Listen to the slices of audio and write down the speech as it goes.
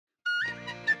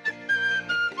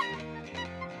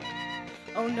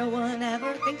Oh, no one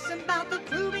ever thinks about the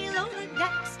crew below the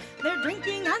decks. They're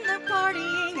drinking and they're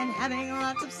partying and having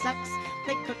lots of sex.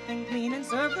 They cook and clean and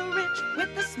serve the rich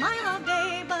with a smile all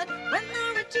day. But when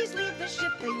the richies leave the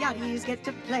ship, the yachties get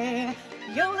to play.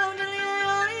 Yo-ho,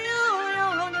 diddly-yo,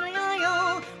 yo-ho,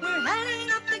 diddly-yo. We're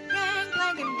heading up the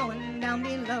gangplank and going down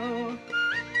below.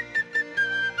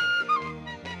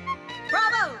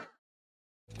 Bravo!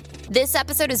 This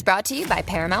episode is brought to you by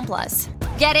Paramount Plus.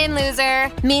 Get in, loser!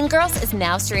 Mean Girls is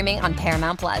now streaming on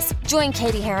Paramount Plus. Join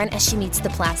Katie Heron as she meets the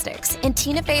plastics in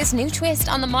Tina Fey's new twist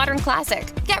on the modern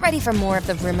classic. Get ready for more of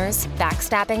the rumors,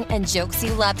 backstabbing, and jokes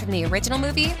you loved from the original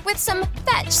movie with some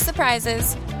fetch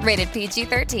surprises. Rated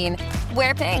PG-13.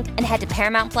 Wear pink and head to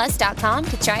ParamountPlus.com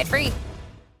to try it free.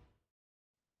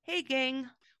 Hey, gang.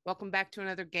 Welcome back to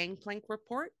another Gangplank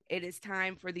Report. It is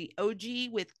time for the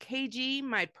OG with KG,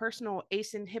 my personal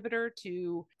ACE inhibitor,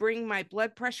 to bring my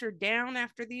blood pressure down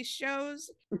after these shows.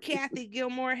 Kathy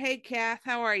Gilmore. Hey, Kath.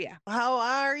 How are you? How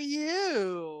are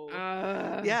you?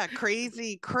 Yeah,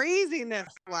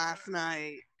 craziness last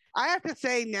night. I have to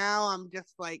say now I'm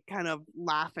just like kind of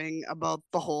laughing about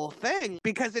the whole thing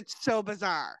because it's so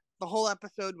bizarre. The whole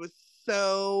episode was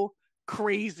so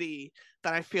crazy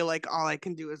that I feel like all I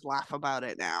can do is laugh about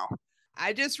it now.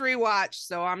 I just rewatched,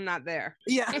 so I'm not there.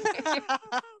 Yeah.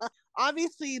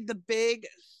 Obviously, the big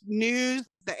news,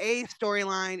 the A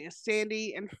storyline is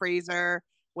Sandy and Fraser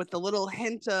with a little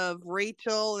hint of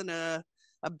Rachel and a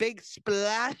big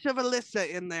splash of Alyssa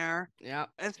in there. Yeah.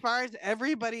 As far as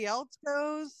everybody else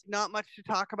goes, not much to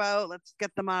talk about. Let's get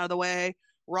them out of the way.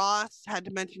 Ross had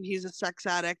to mention he's a sex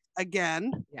addict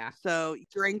again. Yeah. So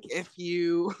drink if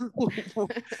you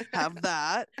have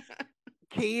that.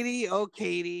 Katie,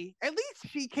 at least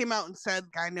she came out and said,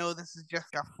 I know this is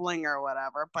just a fling or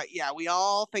whatever. But yeah, we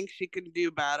all think she can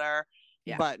do better.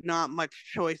 Yeah. But not much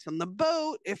choice on the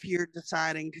boat if you're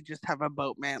deciding to just have a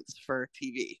boatmance for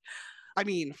TV. I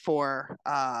mean, for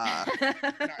love,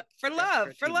 for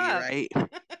TV, love. Right?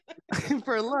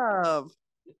 For love.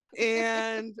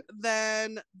 And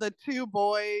then the two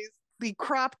boys, the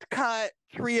cropped cut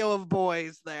trio of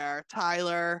boys there,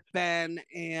 Tyler, Ben,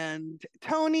 and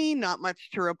Tony. Not much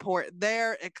to report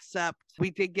there, except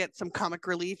we did get some comic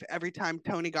relief every time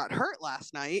Tony got hurt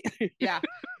last night. Yeah.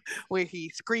 Where he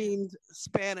screamed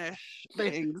Spanish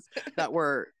things that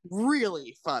were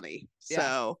really funny. Yeah.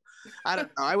 So I don't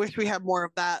know. I wish we had more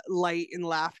of that light and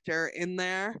laughter in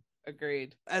there.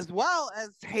 Agreed. As well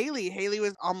as Haley. Haley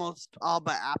was almost all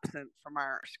but absent from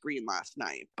our screen last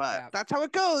night. But that's how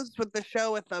it goes with the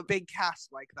show with a big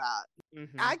cast like that.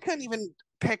 Mm-hmm. I couldn't even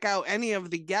pick out any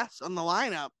of the guests on the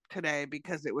lineup today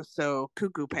because it was so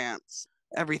cuckoo pants.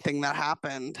 Everything that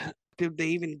happened. Did they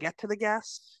even get to the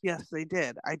guests? Yes, they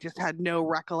did. I just had no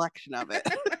recollection of it.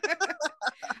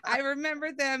 I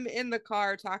remember them in the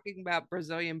car talking about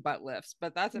Brazilian butt lifts,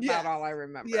 but that's about all I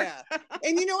remember. Yeah.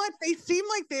 And you know what? They seemed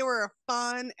like they were a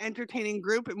fun, entertaining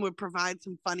group and would provide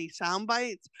some funny sound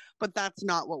bites, but that's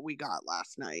not what we got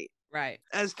last night. Right.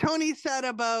 As Tony said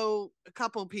about a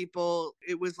couple people,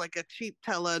 it was like a cheap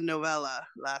telenovela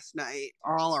last night,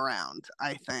 all around,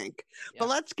 I think. Yeah. But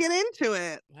let's get into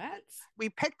it. We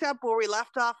picked up where we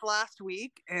left off last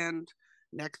week, and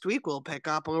next week we'll pick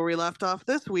up where we left off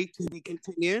this week to be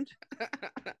continued.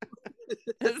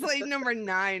 It's like number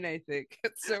 9, I think.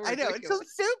 It's so ridiculous. I know, it's so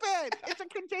stupid. It's a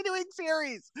continuing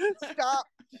series. Stop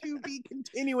to be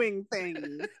continuing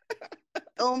things.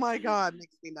 Oh my God,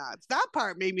 makes me nuts. That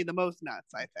part made me the most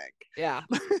nuts, I think. Yeah.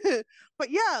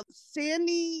 But yeah,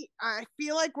 Sandy, I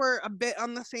feel like we're a bit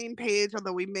on the same page,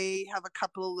 although we may have a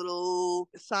couple of little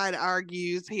side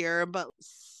argues here. But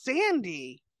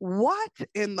Sandy, what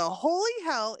in the holy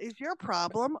hell is your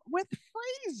problem with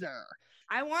Fraser?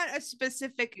 I want a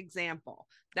specific example.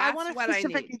 I want a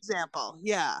specific example.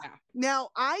 Yeah. Now,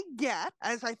 I get,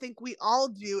 as I think we all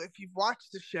do if you've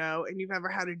watched the show and you've ever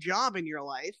had a job in your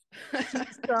life,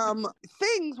 some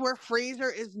things where Fraser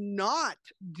is not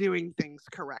doing things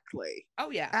correctly. Oh,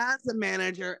 yeah. As a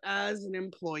manager, as an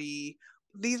employee.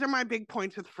 These are my big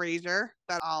points with Fraser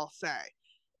that I'll say.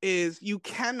 Is you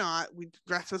cannot, we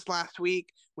addressed this last week,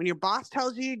 when your boss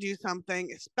tells you to do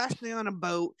something, especially on a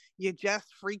boat, you just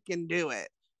freaking do it.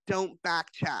 Don't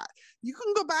back chat. You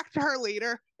can go back to her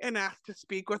later and ask to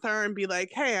speak with her and be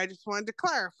like, hey, I just wanted to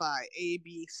clarify A,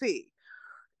 B, C.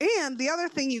 And the other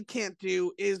thing you can't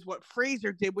do is what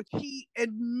Fraser did, which he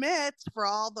admits, for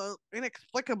all the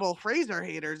inexplicable Fraser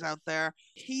haters out there,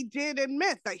 he did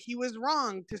admit that he was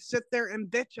wrong to sit there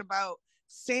and bitch about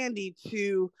Sandy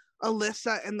to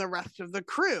Alyssa and the rest of the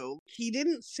crew. He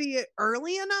didn't see it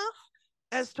early enough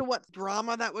as to what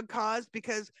drama that would cause,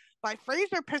 because by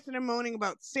Fraser pissing and moaning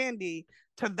about Sandy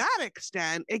to that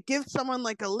extent, it gives someone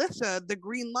like Alyssa the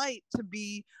green light to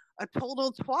be a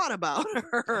total twat about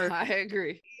her. I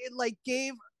agree. It like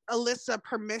gave Alyssa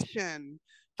permission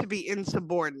to be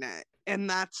insubordinate, and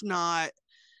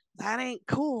that ain't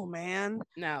cool, man.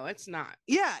 No, it's not.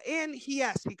 Yeah, and he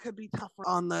could be tougher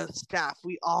on the staff.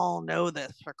 We all know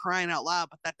this, for crying out loud,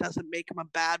 but that doesn't make him a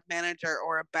bad manager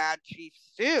or a bad chief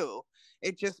stew.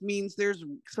 It just means there's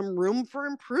some room for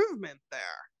improvement there.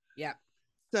 Yeah.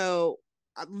 So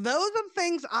those are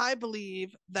things I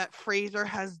believe that Fraser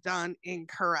has done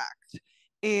incorrect.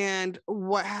 And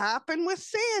what happened with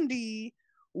Sandy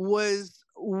was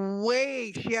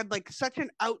she had like such an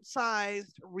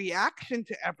outsized reaction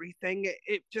to everything.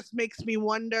 It just makes me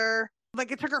wonder,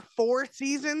 like, it took her 4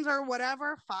 seasons or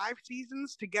whatever, 5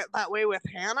 seasons to get that way with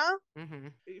Hannah. Mm-hmm.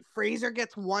 Fraser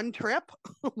gets 1 trip,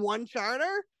 1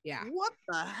 charter. Yeah. What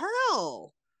the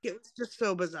hell? It was just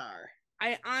so bizarre.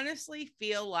 I honestly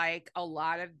feel like a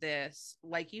lot of this,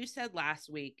 like you said last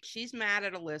week, she's mad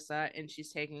at Alyssa and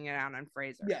she's taking it out on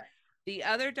Fraser. Yeah. The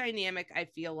other dynamic I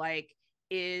feel like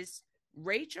is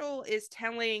Rachel is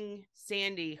telling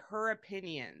Sandy her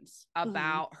opinions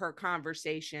about her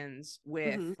conversations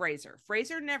with Fraser.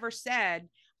 Fraser never said,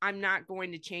 I'm not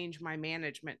going to change my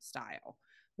management style.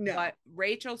 No. But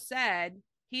Rachel said,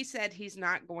 he's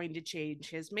not going to change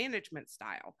his management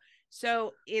style.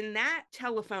 So in that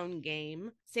telephone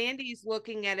game, Sandy's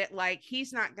looking at it like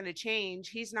he's not going to change.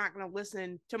 He's not going to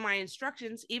listen to my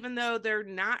instructions, even though they're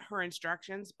not her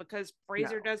instructions, because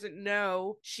Fraser doesn't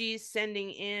know she's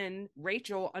sending in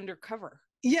Rachel undercover.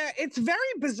 Yeah, it's very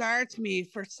bizarre to me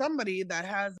for somebody that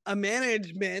has a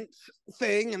management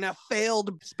thing and a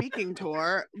failed speaking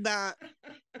tour, that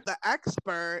the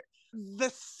expert,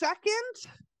 the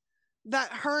second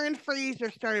that her and Fraser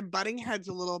started butting heads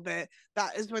a little bit,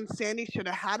 that is when Sandy should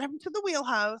have had him to the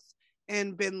wheelhouse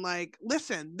and been like,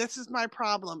 listen, this is my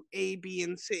problem, A, B,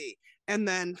 and C, and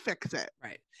then fix it.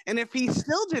 Right. And if he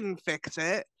still didn't fix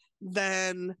it,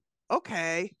 then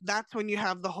okay, that's when you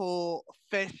have the whole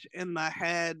fish in the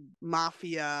head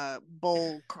mafia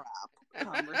bull crap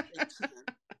conversation.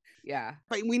 Yeah.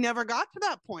 But we never got to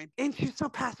that point. And she's so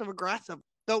passive aggressive.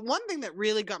 The one thing that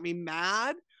really got me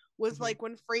mad was like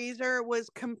when Fraser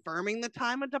was confirming the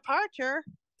time of departure.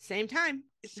 Same time.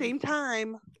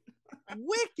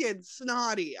 Wicked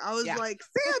snotty. I was like,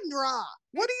 Sandra,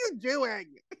 what are you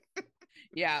doing?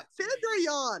 Yeah. Sandra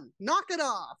Yawn, knock it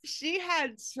off. She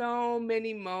had so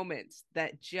many moments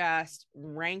that just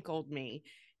rankled me.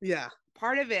 Yeah.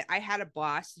 Part of it, I had a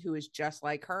boss who was just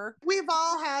like her. We've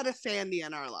all had a Sandy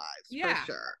in our lives, for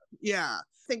sure. Yeah.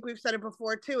 I think we've said it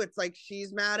before, too. It's like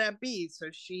she's mad at B, so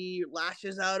she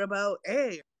lashes out about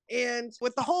A. And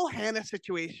with the whole Hannah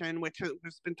situation, which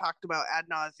has been talked about ad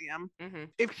nauseum,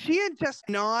 if she had just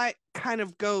not kind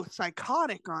of go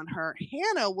psychotic on her,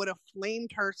 Hannah would have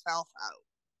flamed herself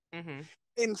out.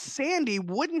 And Sandy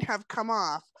wouldn't have come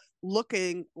off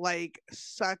looking like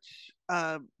such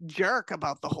a jerk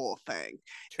about the whole thing.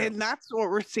 True. And that's what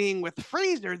we're seeing with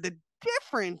Fraser. The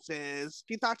difference is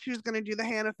she thought she was going to do the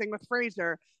Hannah thing with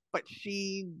Fraser, but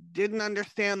she didn't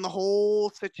understand the whole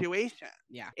situation.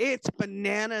 Yeah. It's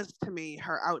bananas to me,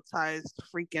 her outsized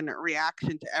freaking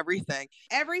reaction to everything.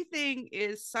 Everything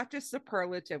is such a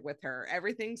superlative with her.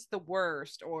 Everything's the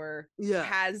worst or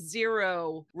has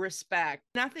zero respect.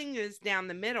 Nothing is down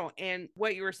the middle. And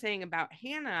what you were saying about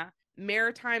Hannah,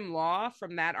 maritime law,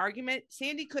 from that argument,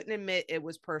 Sandy couldn't admit it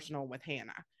was personal with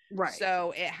Hannah. Right.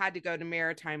 So it had to go to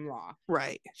maritime law.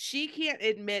 Right. She can't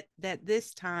admit that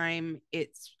this time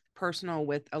it's personal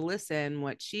with Alyssa and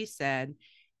what she said.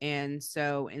 And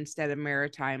so instead of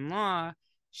maritime law,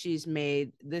 she's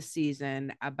made this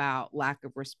season about lack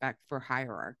of respect for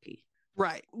hierarchy.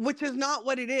 Right. Which is not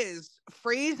what it is.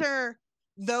 Fraser,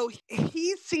 though,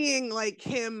 he's seeing like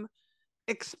him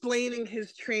explaining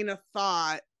his train of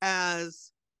thought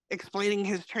as explaining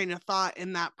his train of thought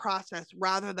in that process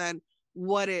rather than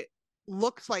what it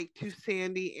looks like to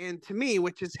Sandy and to me,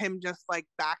 which is him just like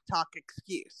backtalk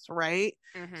excuse, right?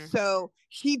 So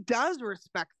he does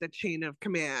respect the chain of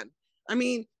command. I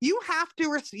mean, you have to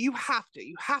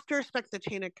respect the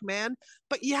chain of command,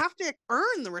 but you have to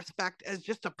earn the respect as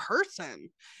just a person.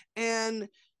 And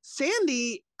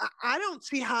Sandy, I don't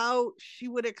see how she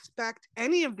would expect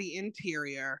any of the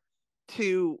interior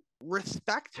to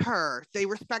respect her. They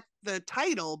respect the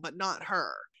title, but not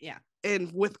her. Yeah.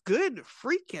 And with good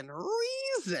freaking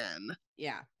reason.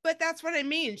 Yeah. But that's what I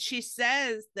mean. She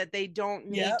says that they don't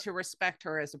need to respect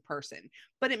her as a person,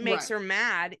 but it makes her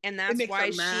mad. And that's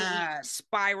why she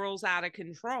spirals out of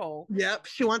control. Yep.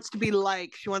 She wants to be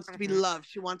liked. She wants to be loved.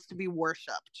 She wants to be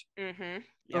worshipped.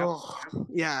 Yeah. Oh,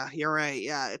 yeah, you're right.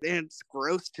 Yeah, it's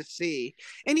gross to see.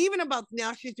 And even about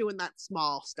now, she's doing that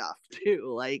small stuff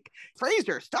too. Like,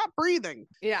 Fraser, stop breathing.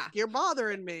 Yeah. You're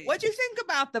bothering me. What'd you think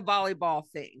about the volleyball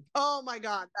thing? Oh my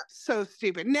God, that's so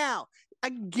stupid. Now,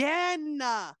 again,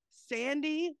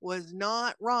 Sandy was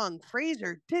not wrong.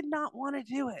 Fraser did not want to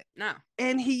do it. No.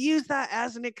 And he used that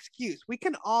as an excuse. We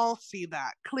can all see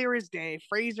that clear as day.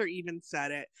 Fraser even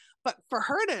said it. But for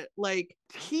her to like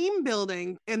team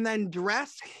building and then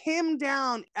dress him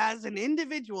down as an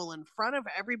individual in front of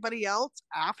everybody else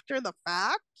after the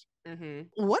fact,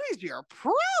 what is your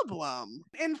problem?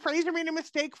 And Fraser made a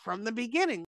mistake from the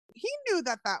beginning. He knew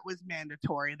that that was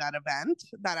mandatory, that event,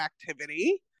 that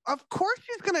activity. Of course,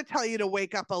 she's going to tell you to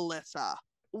wake up Alyssa.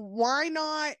 Why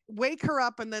not wake her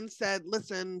up and then said,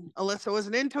 listen, Alyssa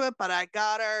wasn't into it, but I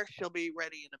got her. She'll be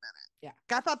ready in a minute.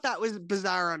 Yeah. I thought that was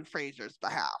bizarre on Fraser's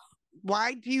behalf.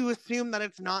 Why do you assume that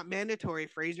it's not mandatory,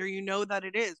 Fraser? You know that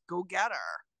it is. Go get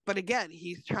her. But again,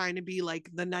 he's trying to be like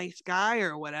the nice guy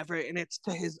or whatever, and it's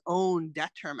to his own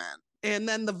detriment. And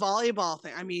then the volleyball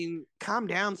thing. I mean, calm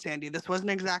down, Sandy. This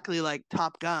wasn't exactly like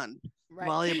Top Gun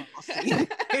volleyball scene.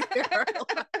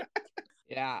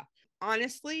 Yeah.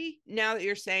 Honestly, now that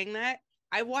you're saying that,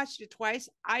 I watched it twice.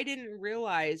 I didn't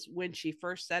realize when she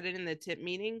first said it in the tip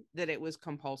meeting that it was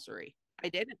compulsory. I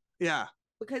didn't. Yeah.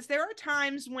 Because there are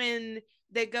times when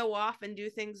they go off and do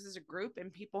things as a group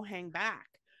and people hang back.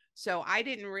 So I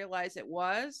didn't realize it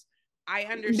was. I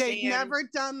understand. They've never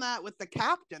done that with the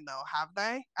captain, though, have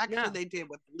they? Actually, No. They did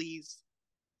with Lee's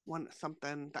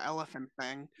the elephant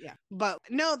thing. Yeah. But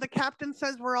no, the captain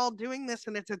says we're all doing this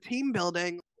and it's a team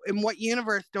building. In what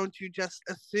universe don't you just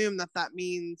assume that that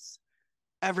means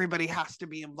everybody has to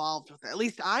be involved with it? At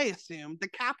least I assume the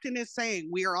captain is saying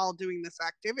we are all doing this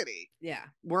activity. Yeah.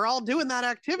 We're all doing that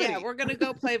activity. Yeah, we're going to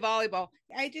go play volleyball.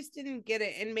 I just didn't get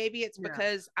it. And maybe it's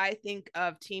because I think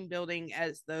of team building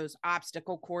as those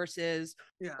obstacle courses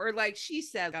or like she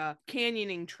said, a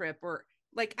canyoning trip or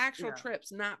like actual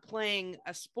trips, not playing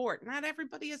a sport. Not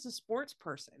everybody is a sports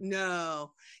person.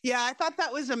 No. Yeah, I thought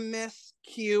that was a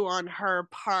miscue on her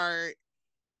part.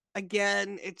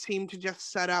 Again, it seemed to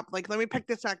just set up, like, let me pick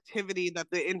this activity that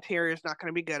the interior is not going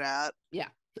to be good at. Yeah.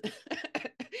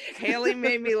 Haley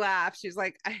made me laugh. She's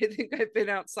like, I think I've been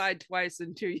outside twice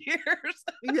in 2 years.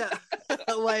 Yeah.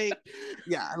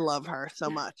 I love her so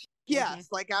much. Yes,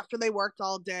 like after they worked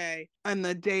all day and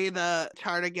the day the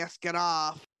charter guests get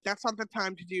off, that's not the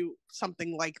time to do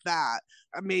something like that.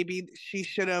 Maybe she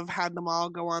should have had them all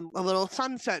go on a little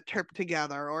sunset trip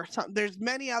together or something. There's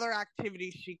many other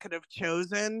activities she could have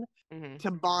chosen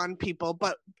to bond people,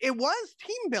 but it was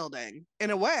team building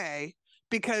in a way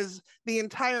because the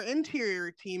entire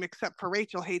interior team, except for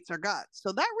Rachel, hates her guts.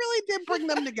 So that really did bring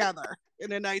them together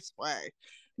in a nice way.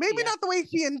 Maybe not the way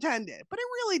she intended, but it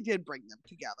really did bring them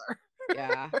together.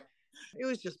 Yeah. It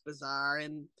was just bizarre.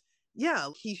 And yeah,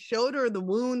 he showed her the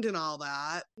wound and all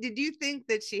that. Did you think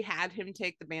that she had him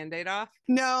take the Band-Aid off?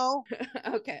 No.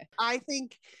 Okay. I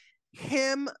think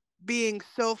him being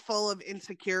so full of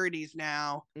insecurities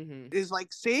now is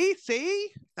like, see,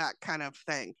 that kind of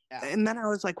thing. Yeah. And then I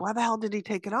was like, why the hell did he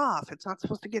take it off? It's not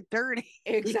supposed to get dirty.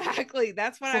 Exactly.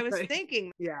 That's what I was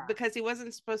thinking. Yeah. Because he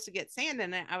wasn't supposed to get sand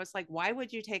in it. I was like, why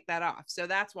would you take that off? So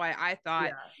that's why I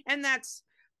thought, and that's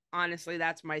honestly,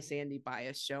 that's my Sandy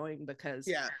bias showing because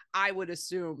I would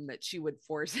assume that she would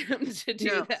force him to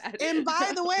do that. And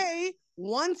by the way,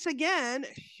 once again,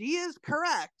 she is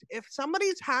correct. If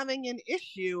somebody's having an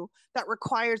issue that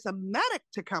requires a medic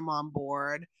to come on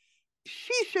board,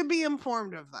 she should be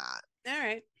informed of that. All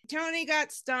right. Tony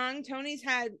got stung. Tony's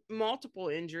had multiple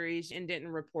injuries and didn't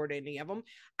report any of them.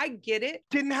 I get it.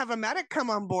 Didn't have a medic come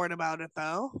on board about it,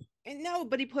 though. And no,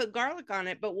 but he put garlic on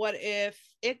it. But what if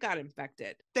it got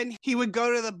infected? Then he would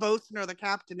go to the bosun or the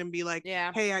captain and be like,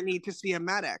 hey, I need to see a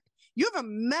medic. You have a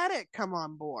medic come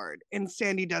on board and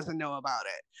Sandy doesn't know about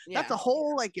it. Yeah. That's a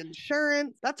whole like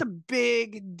insurance. That's a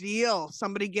big deal.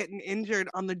 Somebody getting injured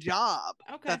on the job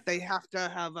that they have to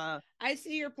have a. I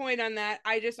see your point on that.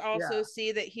 I just also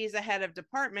see that he's a head of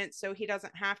department, so he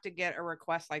doesn't have to get a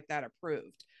request like that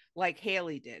approved like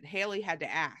Haley did. Haley had to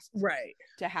ask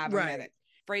to have a medic.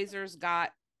 Fraser's got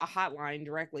a hotline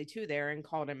directly to there and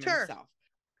called him himself.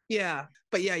 Yeah.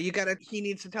 But yeah, he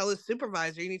needs to tell his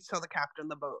supervisor, he needs to tell the captain of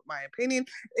the boat, my opinion,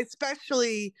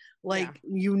 especially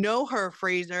you know her,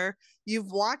 Fraser,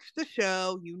 you've watched the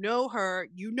show, you know her,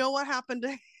 you know what happened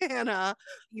to Hannah,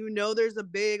 you know, there's a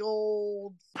big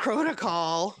old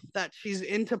protocol that she's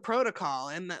into protocol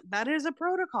and that is a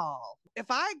protocol. If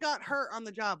I got hurt on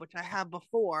the job, which I have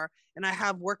before, and I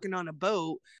have working on a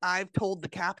boat, I've told the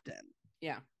captain.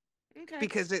 Yeah. Okay.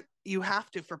 because you have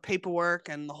to for paperwork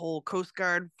and the whole Coast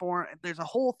Guard form. There's a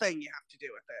whole thing you have to do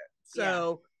with it.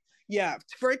 So yeah,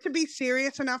 for it to be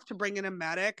serious enough to bring in a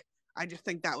medic, I just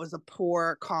think that was a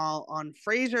poor call on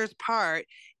Fraser's part.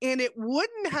 And it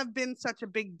wouldn't have been such a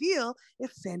big deal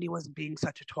if Sandy wasn't being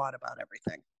such a twat about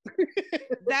everything.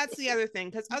 That's the other thing,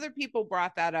 because other people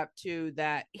brought that up too,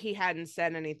 that he hadn't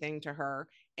said anything to her.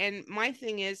 And my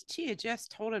thing is, she had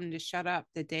just told him to shut up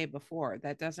the day before.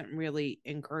 That doesn't really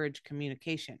encourage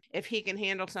communication. If he can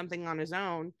handle something on his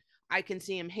own, I can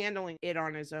see him handling it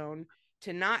on his own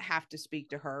to not have to speak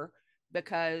to her,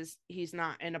 because he's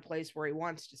not in a place where he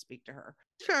wants to speak to her.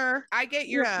 Sure. I get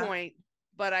your point,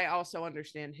 but I also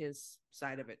understand his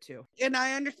side of it too. And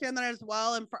I understand that as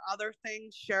well. And for other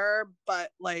things, sure.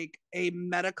 But like a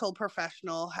medical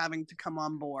professional having to come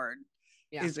on board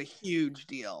is a huge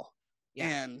deal. Yeah.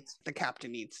 And the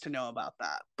captain needs to know about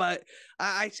that. But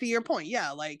I see your point.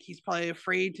 Yeah. Like he's probably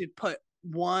afraid to put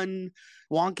one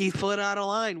wonky foot out of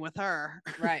line with her.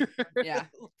 Right. Yeah.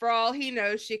 For all he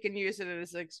knows, she can use it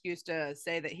as an excuse to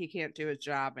say that he can't do his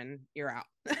job and you're out.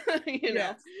 You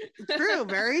know? True.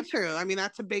 Very true. I mean,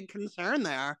 that's a big concern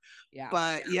there. Yeah.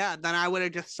 But yeah, then I would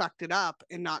have just sucked it up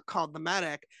and not called the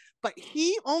medic. But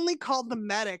he only called the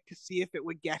medic to see if it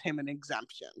would get him an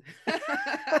exemption.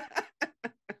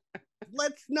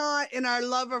 Let's not, in our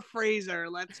love of Fraser,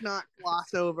 let's not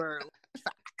gloss over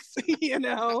facts, you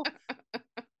know?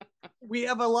 We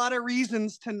have a lot of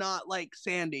reasons to not like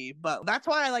Sandy, but that's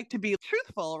why I like to be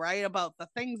truthful, right? About the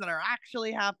things that are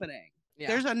actually happening. Yeah.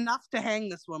 There's enough to hang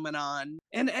this woman on.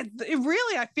 And it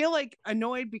really, I feel like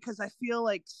annoyed because I feel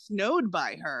like snowed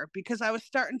by her because I was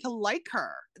starting to like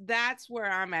her. That's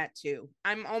where I'm at too.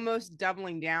 I'm almost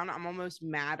doubling down. I'm almost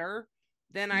madder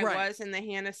than I was in the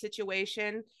Hannah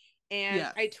situation. And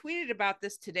I tweeted about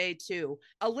this today too.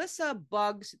 Alyssa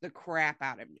bugs the crap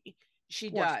out of me. She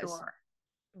does. Sure.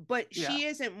 But she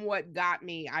isn't what got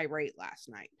me irate last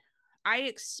night. I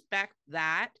expect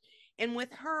that. And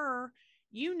with her,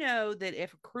 you know that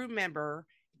if a crew member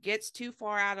gets too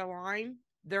far out of line,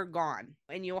 they're gone.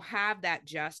 And you'll have that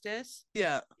justice.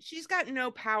 Yeah. She's got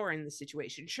no power in the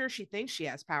situation. Sure, she thinks she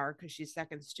has power because she's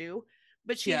second stew,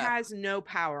 but she has no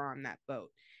power on that boat.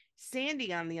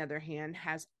 Sandy, on the other hand,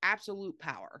 has absolute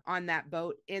power on that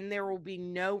boat, and there will be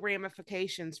no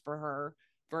ramifications for her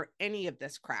for any of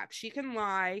this crap. She can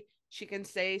lie. She can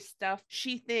say stuff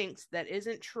she thinks that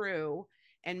isn't true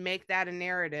and make that a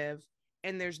narrative,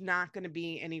 and there's not going to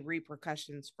be any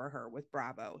repercussions for her with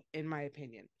Bravo, in my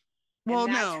opinion. Well,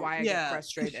 and that's why I get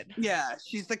frustrated. Yeah,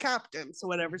 she's the captain, so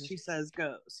whatever she says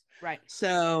goes. Right.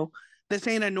 So this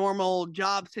ain't a normal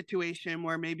job situation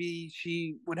where maybe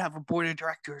she would have a board of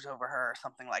directors over her or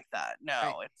something like that.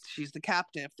 No, she's the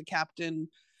captain. If the captain,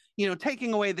 you know,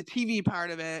 taking away the TV part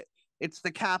of it, it's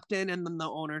the captain and then the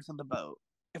owners of the boat.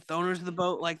 If the owners of the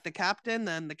boat like the captain,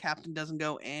 then the captain doesn't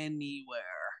go anywhere.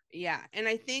 Yeah. And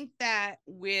I think that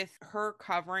with her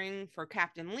covering for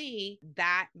Captain Lee,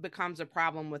 that becomes a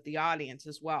problem with the audience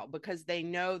as well, because they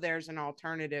know there's an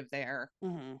alternative there.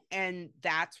 Mm-hmm. And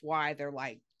that's why they're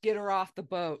like, get her off the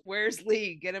boat. Where's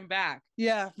Lee? Get him back.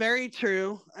 Yeah, very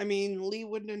true. I mean, Lee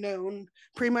wouldn't have known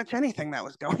pretty much anything that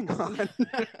was going on.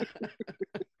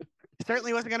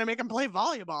 Certainly wasn't going to make him play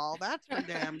volleyball. That's for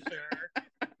damn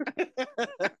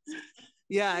sure.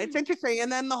 Yeah, it's interesting.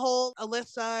 And then the whole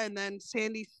Alyssa and then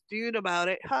Sandy stewed about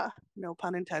it. Huh, no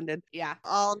pun intended. Yeah.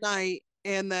 All night.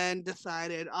 And then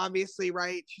decided, obviously,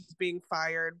 right, she's being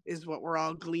fired is what we're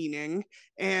all gleaning.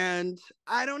 And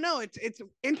I don't know. It's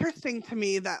interesting to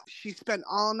me that she spent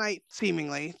all night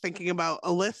seemingly thinking about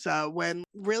Alyssa when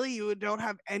really you don't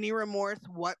have any remorse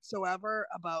whatsoever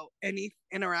about any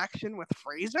interaction with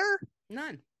Fraser.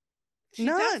 None. She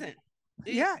doesn't.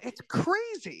 Yeah, it's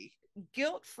crazy.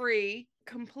 Guilt-free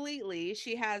completely.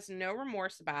 She has no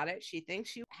remorse about it. She thinks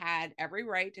she had every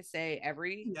right to say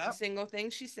every single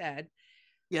thing she said.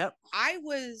 Yep. I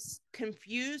was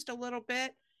confused a little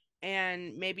bit,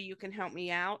 and maybe you can help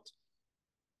me out.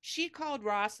 She called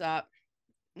Ross up,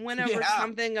 went over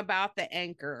something about the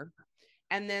anchor,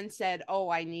 and then said, "Oh,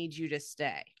 I need you to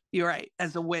stay." You're right.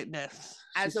 As a witness.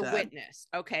 As a witness.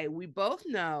 Okay. We both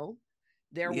know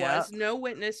there was no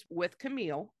witness with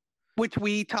Camille. Which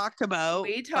we talked about.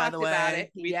 We talked about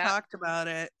it. We talked about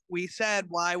it. We said,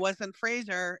 why wasn't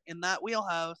Fraser in that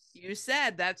wheelhouse? You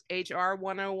said that's HR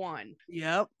 101.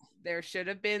 Yep. There should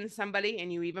have been somebody,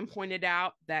 and you even pointed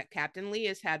out that Captain Lee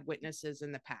has had witnesses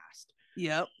in the past.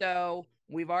 Yep. So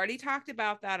we've already talked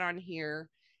about that on here.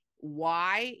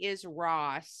 Why is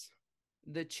Ross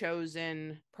the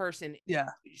chosen person? Yeah.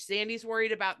 Sandy's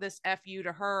worried about this FU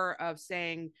to her of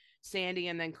saying Sandy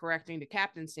and then correcting to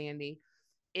Captain Sandy.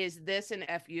 is this an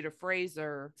FU to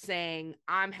Fraser saying,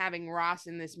 I'm having Ross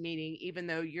in this meeting, even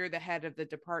though you're the head of the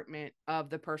department of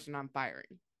the person I'm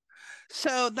firing?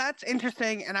 So that's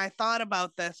interesting. And I thought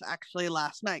about this actually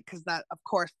last night because that, of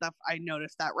course, stuff I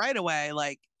noticed that right away.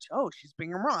 Like, oh, she's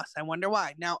bringing Ross. I wonder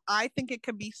why. Now, I think it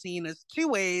could be seen as two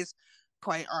ways,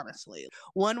 quite honestly.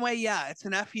 One way, yeah, it's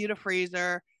an FU to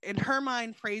Fraser. In her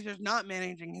mind, Fraser's not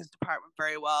managing his department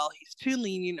very well. He's too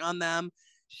lenient on them.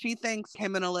 She thinks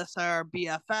him and Alyssa are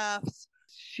BFFs.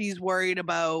 She's worried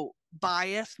about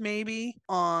bias, maybe,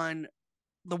 on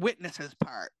the witness's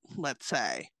part, let's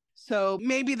say. So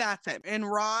maybe that's it. And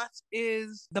Ross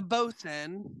is the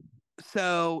bosun.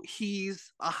 So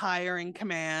he's a higher in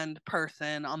command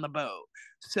person on the boat.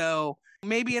 So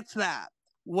maybe it's that.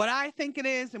 What I think it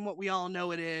is, and what we all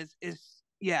know it is,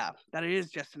 yeah, that it is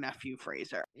just an FU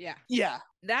Fraser. Yeah. Yeah.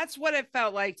 That's what it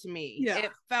felt like to me. Yeah.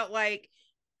 It felt like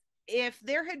if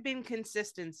there had been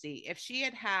consistency, if she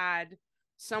had had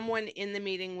someone in the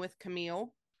meeting with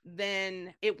Camille,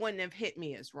 then it wouldn't have hit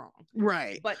me as wrong.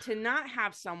 Right. But to not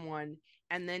have someone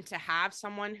and then to have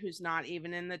someone who's not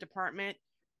even in the department,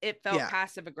 it felt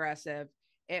passive aggressive.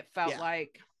 It felt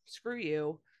like, screw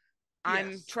you.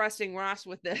 I'm trusting Ross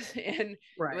with this. And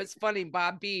it was funny,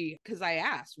 Bob B, because I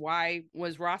asked, why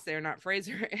was Ross there, not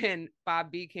Fraser? And Bob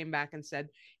B came back and said,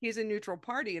 he's a neutral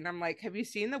party. And I'm like, have you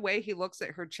seen the way he looks at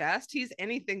her chest? He's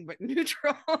anything but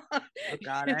neutral. Oh,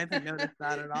 God, I haven't noticed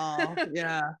that at all.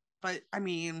 Yeah. But I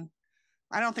mean,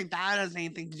 I don't think that has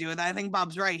anything to do with it. I think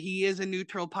Bob's right. He is a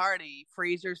neutral party.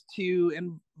 Fraser's too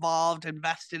involved,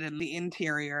 invested in the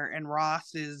interior, and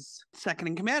Ross is second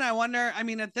in command. I wonder, I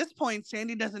mean, at this point,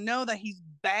 Sandy doesn't know that he's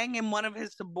banging one of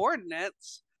his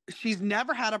subordinates. She's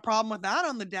never had a problem with that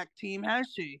on the deck team,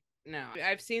 has she? No,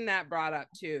 I've seen that brought up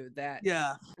too, that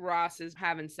Ross is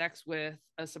having sex with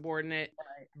a subordinate,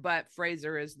 but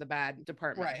Fraser is the bad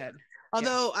department head.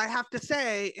 Although I have to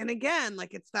say, and again,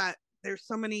 like it's that there's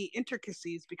so many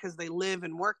intricacies because they live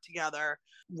and work together.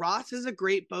 Ross is a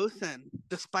great bosun,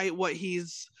 despite what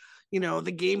he's,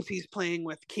 the games he's playing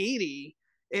with Katie.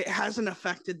 It hasn't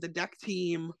affected the deck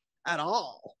team at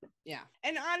all. Yeah.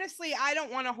 And honestly, I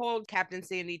don't want to hold Captain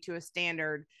Sandy to a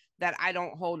standard that I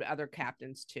don't hold other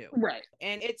captains to. Right.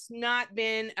 And it's not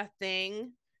been a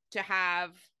thing to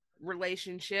have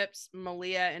relationships.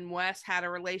 Malia and Wes had a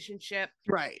relationship.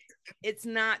 Right. It's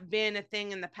not been a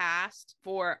thing in the past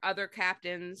for other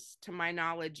captains, to my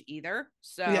knowledge, either.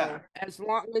 So as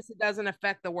long as it doesn't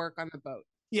affect the work on the boat.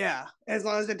 Yeah, as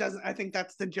long as it doesn't, I think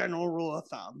that's the general rule of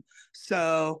thumb.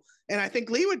 So, and I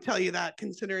think Lee would tell you that,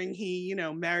 considering he,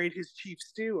 married his chief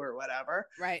stew or whatever.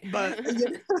 Right. But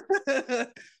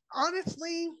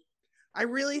honestly, I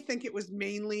really think it was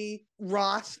mainly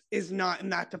Ross is not in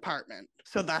that department.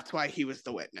 So that's why he was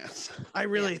the witness. I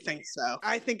really think so.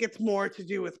 I think it's more to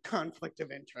do with conflict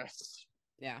of interest.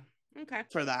 Yeah. Okay.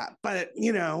 For that. But,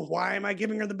 why am I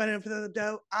giving her the benefit of the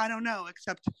doubt? I don't know,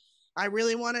 except I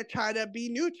really want to try to be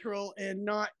neutral and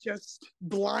not just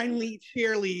blindly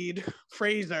cheerlead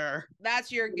Fraser.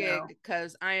 That's your gig,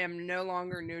 because I am no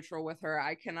longer neutral with her.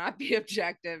 I cannot be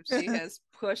objective. She has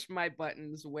pushed my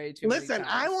buttons way too many times.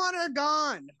 I want her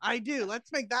gone. I do.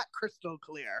 Let's make that crystal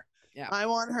clear. Yeah. I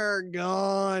want her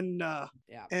gone.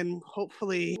 Yeah. And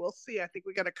hopefully we'll see. I think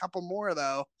we got a couple more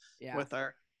though with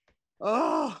her.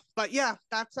 Oh, but yeah,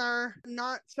 that's our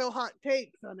not so hot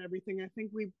takes on everything. I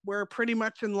think we're pretty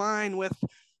much in line with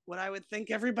what I would think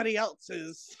everybody else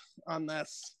is on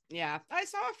this. Yeah, I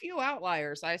saw a few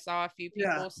outliers. I saw a few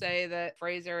people say that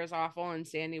Fraser is awful and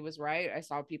Sandy was right. I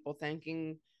saw people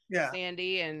thanking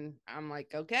Sandy, and I'm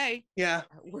like, okay. Yeah.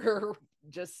 We're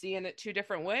just seeing it two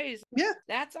different ways. Yeah.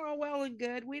 That's all well and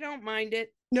good. We don't mind it.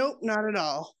 Nope, not at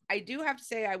all. I do have to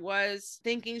say, I was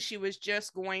thinking she was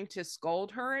just going to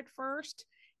scold her at first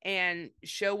and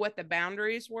show what the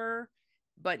boundaries were.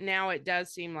 But now it does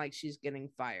seem like she's getting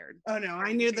fired. Oh, no.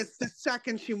 I knew this the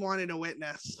second she wanted a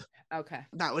witness. Okay.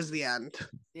 That was the end.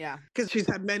 Yeah. Because she's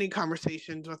had many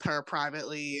conversations with her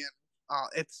privately. And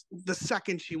it's the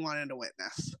second she wanted a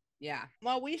witness. Yeah.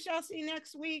 Well, we shall see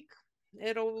next week.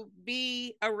 It'll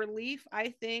be a relief, I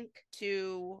think,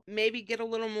 to maybe get a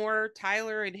little more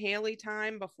Tyler and Haley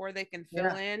time before they can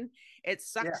fill in. It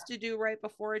sucks to do right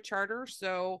before a charter,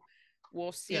 so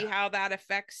we'll see how that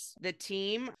affects the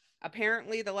team.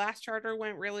 Apparently, the last charter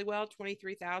went really well.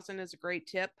 23,000 is a great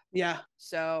tip. Yeah.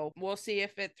 So we'll see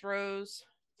if it throws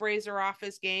Fraser off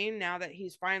his game now that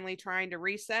he's finally trying to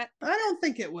reset. I don't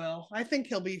think it will. I think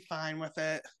he'll be fine with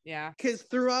it. Yeah. Because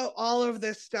throughout all of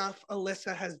this stuff,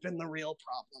 Alyssa has been the real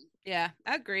problem. Yeah,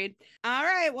 agreed. All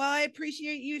right. Well, I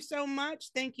appreciate you so much.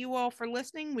 Thank you all for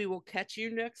listening. We will catch you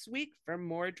next week for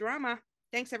more drama.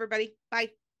 Thanks, everybody. Bye.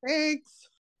 Thanks.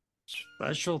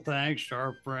 Special thanks to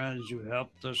our friends who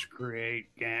helped us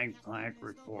create Gangplank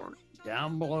Report.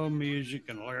 Down below, music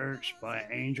and lyrics by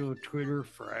Angel Twitter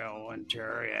Frail and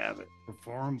Terry Abbott.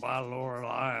 Performed by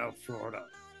Lorelei of Florida.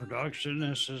 Production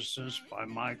assistance by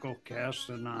Michael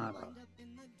Castaneda.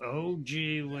 OG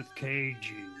with KG.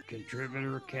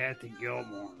 Contributor Kathy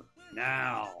Gilmore.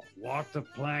 Now, walk the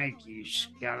plank, you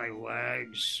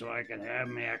scallywags, so I can have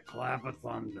me a clap of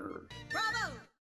thunder. Bravo!